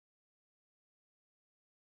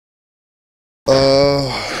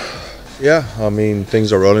Yeah, I mean,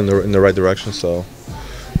 things are rolling in the right direction, so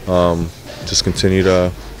just continue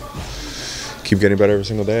to keep getting better every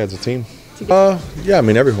single day as a team. Yeah, I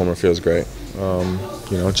mean, every homer feels great.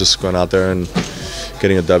 Just going out there and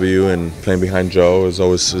getting a W and playing behind Joe is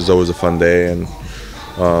always a fun day, and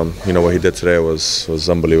what he did today was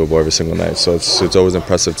unbelievable every single night. So it's always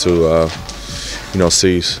impressive to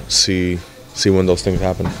see when those things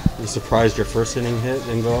happen. You surprised your first inning hit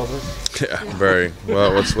didn't go over? Yeah, very.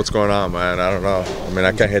 Well, what's going on, man? I don't know. I mean,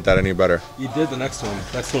 I can't hit that any better. You did the next one.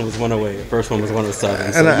 Next one was 108. The first one was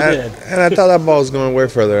 107. And I thought that ball was going way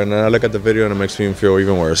further, and then I look at the video and it makes me feel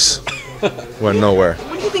even worse. Went nowhere.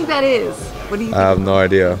 What do you think that is? What do you think? I have no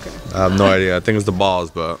idea. Okay. I have no idea. I think it's the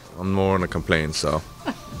balls, but I'm more going to complain. So.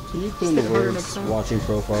 Can you put in the words watching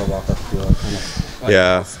Profar walk up the field? Kind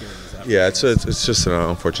of, yeah, it's just an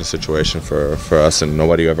unfortunate situation for us, and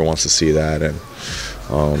nobody ever wants to see that. And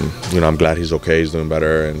I'm glad he's okay. He's doing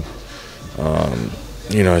better, and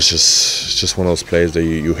it's just one of those plays that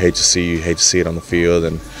you hate to see. You hate to see it on the field,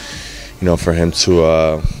 and for him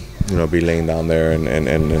to be laying down there and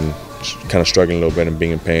kind of struggling a little bit and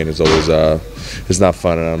being in pain is always it's not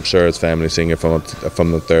fun. And I'm sure his family seeing it from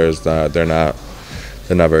the thirds, they're not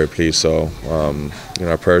very pleased. So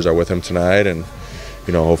our prayers are with him tonight, and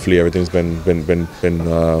hopefully everything's been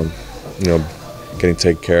getting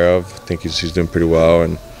taken care of. I think he's doing pretty well,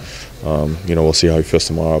 and we'll see how he feels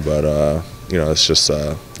tomorrow. But it's just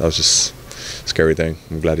that was just a scary thing.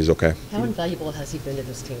 I'm glad he's okay. How invaluable has he been to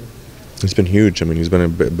this team? He's been huge. I mean, he's been a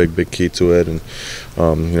big key to it, and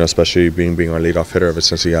especially being our leadoff hitter ever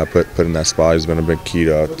since he got put in that spot. He's been a big key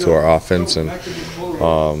to our offense, and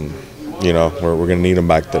we're going to need him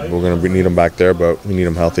back there. We're going to need him back there, but we need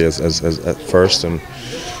him healthy as at first, and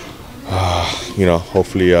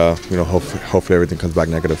hopefully everything comes back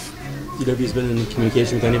negative. DW's been in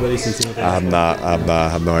communication with anybody since he went there? I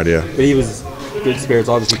have no idea. But he was good spirits,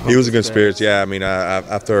 obviously. He was in good spirits. Yeah, I mean,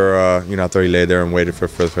 after he lay there and waited for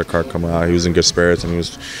the car to come out, he was in good spirits, and he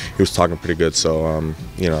was talking pretty good. So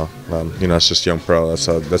it's just young pro.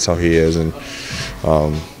 That's how he is, and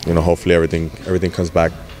hopefully everything comes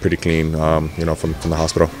back pretty clean. From the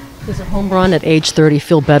hospital. Does a home run at age 30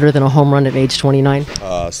 feel better than a home run at age 29?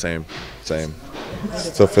 Same.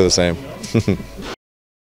 Still feel the same.